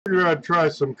Figured I'd try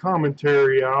some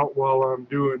commentary out while I'm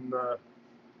doing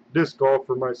disc golf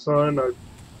for my son.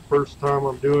 First time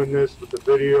I'm doing this with the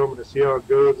video. I'm going to see how it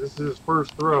goes. This is his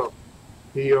first throw.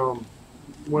 He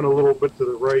went a little bit to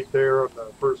the right there on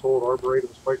the first hole at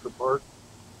Arboretum Spiker Park.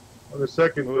 On the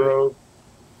second throw,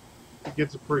 he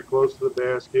gets it pretty close to the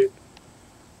basket.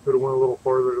 Could have went a little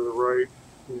farther to the right.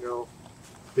 You know,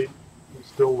 he's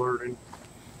still learning.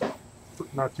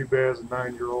 Not too bad as a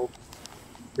 9-year-old.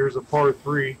 Here's a par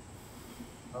 3.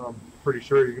 I'm pretty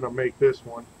sure he's going to make this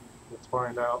one. Let's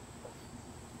find out.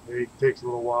 It takes a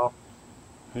little while.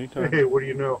 Anytime. Hey, what do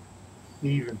you know?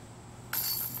 Even.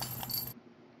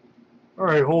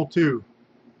 Alright, hole 2.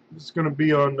 This is going to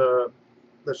be on the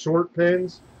short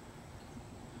pins.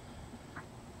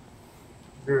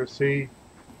 You're going to see,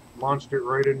 launched it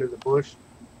right into the bush.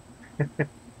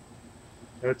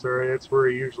 That's alright, that's where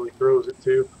he usually throws it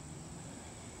to.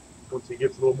 Once he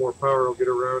gets a little more power, he'll get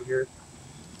around here.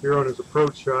 Here on his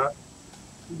approach shot,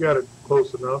 he got it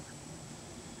close enough.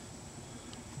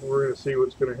 We're going to see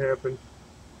what's going to happen.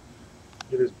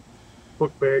 Get his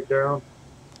book bag down,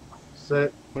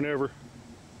 set. Whenever.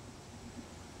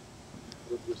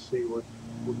 We'll just see what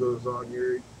goes on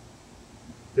here.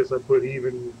 Guess I put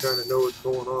even, you kind of know what's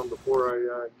going on before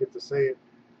I get to say it.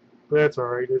 But that's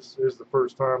alright, this is the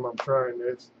first time I'm trying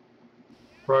this.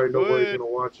 Probably nobody's going to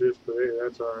watch this, but hey,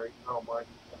 that's alright, I don't mind.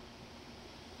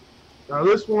 Now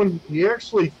this one, he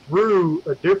actually threw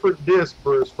a different disc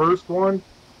for his first one,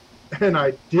 and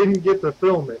I didn't get to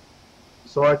film it.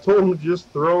 So I told him to just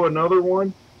throw another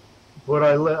one, but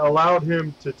I allowed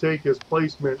him to take his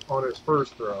placement on his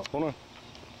first throw. Hold on.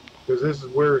 Because this is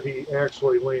where he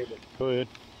actually landed. Go ahead.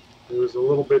 It was a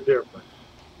little bit different.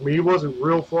 I mean, he wasn't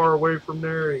real far away from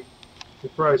there. He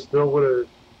probably still would have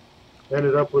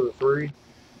ended up with a 3.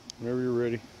 Whenever you're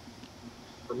ready.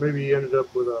 Or maybe he ended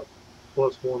up with a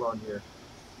 +1 on here.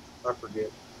 I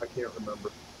forget. I can't remember.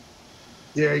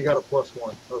 Yeah, he got a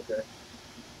 +1. Okay.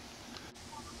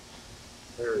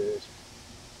 There it is.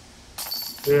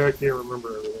 Yeah, I can't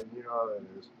remember everything. You know how that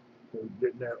is. I'm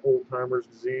getting that old-timer's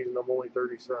disease, and I'm only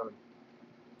 37.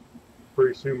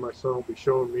 Pretty soon my son will be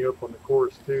showing me up on the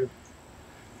course, too.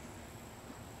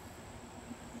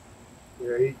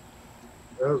 Yeah,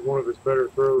 that was one of his better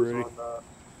throws on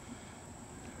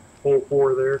hole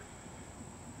 4 there.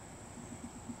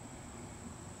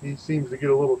 He seems to get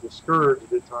a little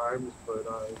discouraged at times, but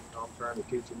I'm trying to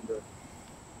teach him to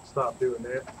stop doing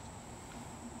that.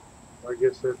 I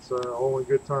guess that's only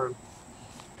good time,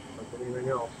 like anything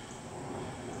else.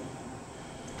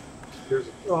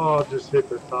 Just hit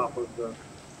the top of the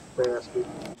basket.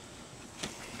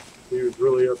 He was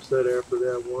really upset after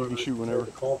that one. You can shoot whenever. I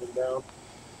had to calm him down.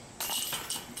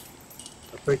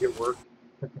 I think it worked.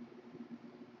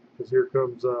 Because here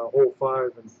comes hole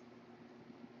 5, and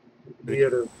he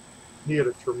had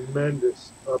a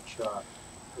tremendous upshot.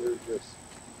 It was just,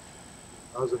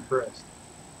 I was impressed.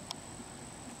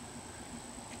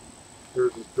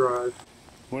 Here's his drive.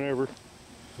 Whenever.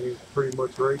 He's pretty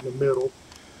much right in the middle,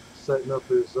 setting up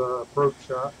his approach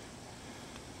shot.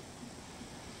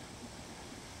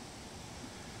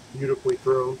 Beautifully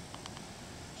thrown,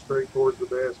 straight towards the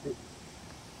basket.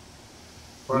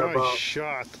 Probably nice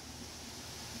shot.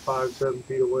 5-7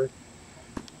 feet away.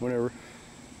 Whenever.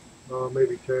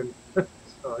 Maybe 10.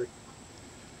 Sorry.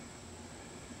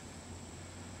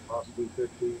 Possibly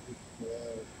 15. Yeah,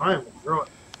 finally, throw it.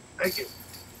 Thank you.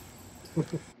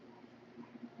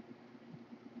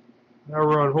 Now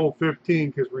we're on hole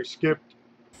 15 because we skipped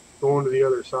going to the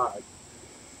other side.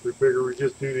 We figured we'd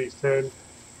just do these 10.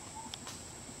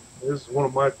 This is one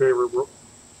of my favorite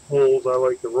holes. I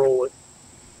like to roll it.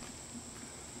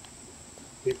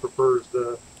 He prefers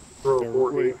to throw a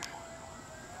forehand.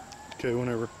 Okay,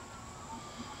 whenever.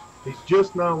 He's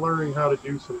just now learning how to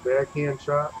do some backhand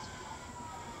shots.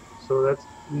 So that's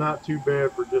not too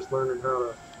bad for just learning how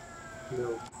to, you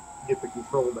know, get the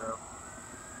control down.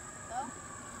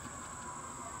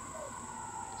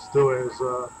 Still has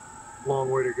a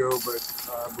long way to go, but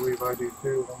I believe I do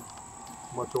too.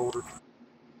 I'm much older.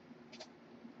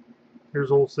 Here's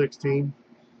hole 16.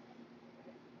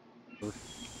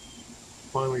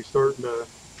 Finally starting to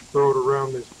throw it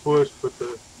around this bush, but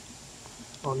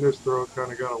on this throw it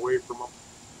kind of got away from him.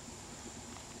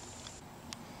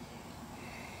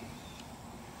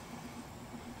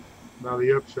 Now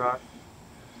the upshot,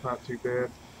 it's not too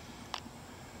bad.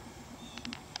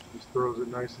 Just throws it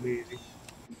nice and easy.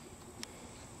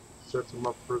 Sets him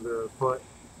up for the putt.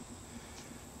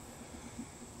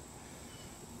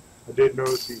 I did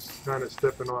notice he's kind of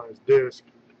stepping on his disc.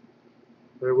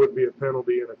 There would be a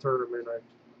penalty in a tournament. I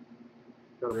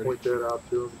got to point that out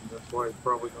to him. That's why he's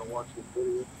probably going to watch this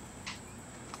video.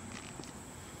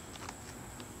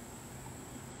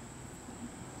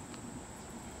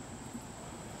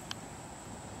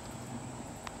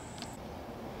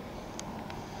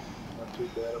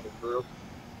 bad of a throw.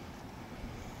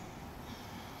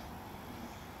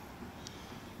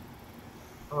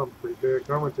 I'm a pretty bad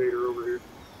commentator over here.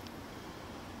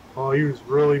 Oh, he was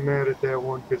really mad at that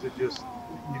one because it just,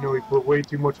 you know, he put way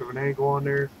too much of an angle on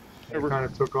there and it Whatever. kind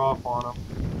of took off on him.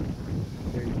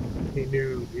 And he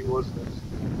knew he wasn't as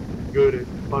good at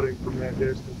putting from that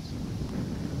distance.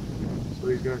 So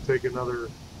he's going to take another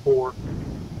 4,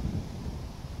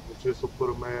 which this will put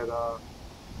him at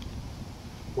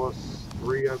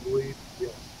 +3, I believe. Yeah.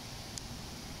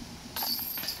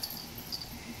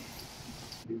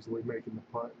 Easily making the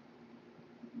putt.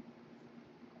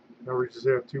 Now we just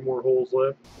have 2 more holes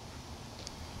left.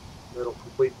 That'll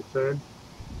complete the 10.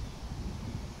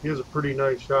 He has a pretty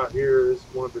nice shot here. This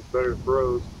is one of his better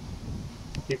throws.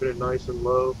 Keeping it nice and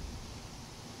low.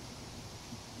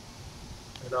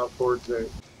 And out towards that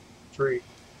tree.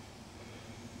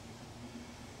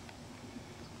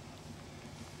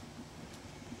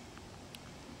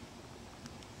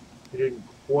 He didn't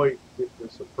quite get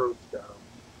this approach down.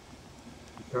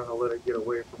 He kind of let it get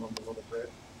away from him a little bit.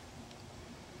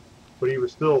 But he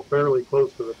was still fairly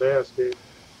close to the basket.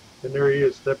 And there he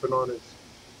is stepping on his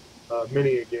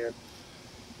mini again.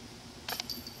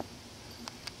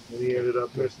 And he ended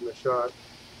up missing the shot.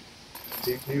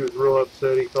 He was real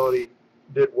upset. He thought he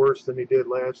did worse than he did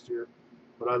last year.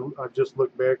 But I just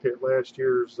looked back at last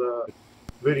year's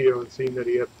video and seen that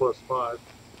he had +5.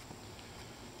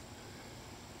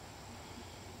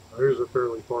 Here's a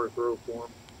fairly far throw for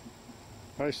him.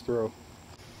 Nice throw.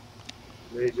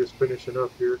 And he's just finishing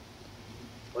up here.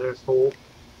 Last hole.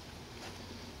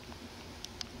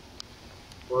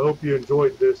 Well, I hope you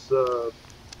enjoyed this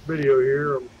video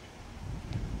here. I'm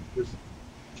just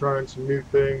trying some new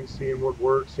things, seeing what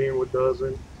works, seeing what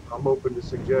doesn't. I'm open to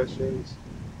suggestions.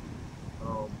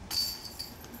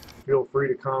 Feel free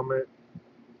to comment.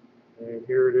 And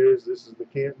here it is. This is the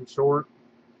Canton short.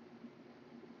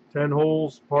 10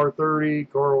 holes, par 30.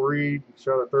 Karl Reed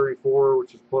shot a 34,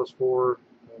 which is +4.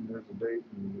 And there's a date,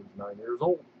 and he's 9 years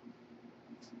old.